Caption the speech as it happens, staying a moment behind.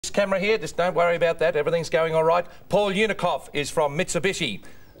Camera here, just don't worry about that, everything's going all right. Paul Unikov is from Mitsubishi.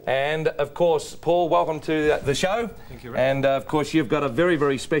 And of course, Paul, welcome to the show. Thank you, Rick. And of course, you've got a very,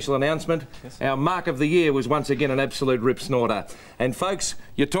 very special announcement. Yes. Our Mark of the Year was once again an absolute rip snorter. And folks,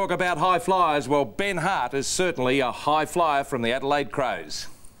 you talk about high flyers, well, Ben Hart is certainly a high flyer from the Adelaide Crows.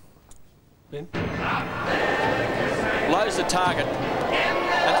 Ben? Lows the target. And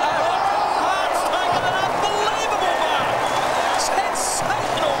Hart's taken an unbelievable mark!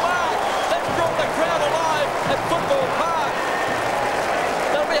 Sensational mark! That's brought the crowd alive at Football Park.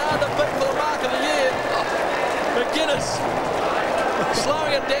 That'll be hard to beat for the Mark of the Year. McGuinness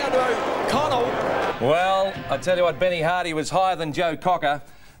slowing it down to O'Connell. Well, I tell you what, Benny Hardy was higher than Joe Cocker,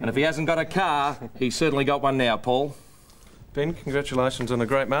 and if he hasn't got a car, he's certainly got one now, Paul. Ben, congratulations on a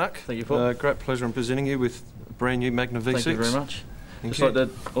great mark. Thank you, Paul. Great pleasure in presenting you with a brand new Magna V6. Thank you very much. Thank Just you. like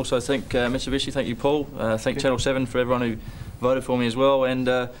to also thank Mitsubishi, thank you, Paul. Thank Channel 7 for everyone who voted for me as well, and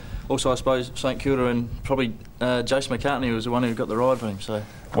also I suppose St Kilda and probably Jason McCartney was the one who got the ride for him. So.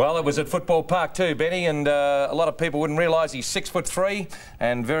 Well, it was at Football Park too, Benny, and a lot of people wouldn't realise he's 6'3"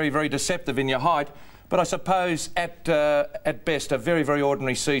 and very, very deceptive in your height. But I suppose at best a very, very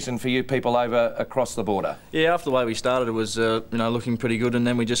ordinary season for you people over across the border. Yeah, after the way we started, it was looking pretty good, and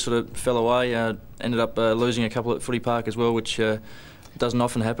then we just sort of fell away. Ended up losing a couple at Footy Park as well, which doesn't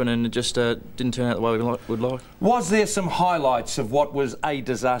often happen, and it just didn't turn out the way we would like. Was there some highlights of what was a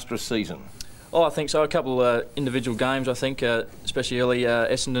disastrous season? Oh, I think so. A couple individual games, I think, especially early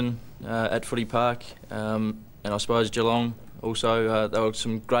Essendon at Footy Park, and I suppose Geelong also. There were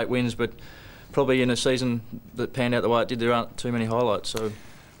some great wins, but probably in a season that panned out the way it did, there aren't too many highlights. So.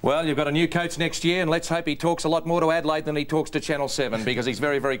 Well, you've got a new coach next year, and let's hope he talks a lot more to Adelaide than he talks to Channel 7, because he's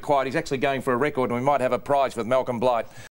very, very quiet. He's actually going for a record, and we might have a prize with Malcolm Blight.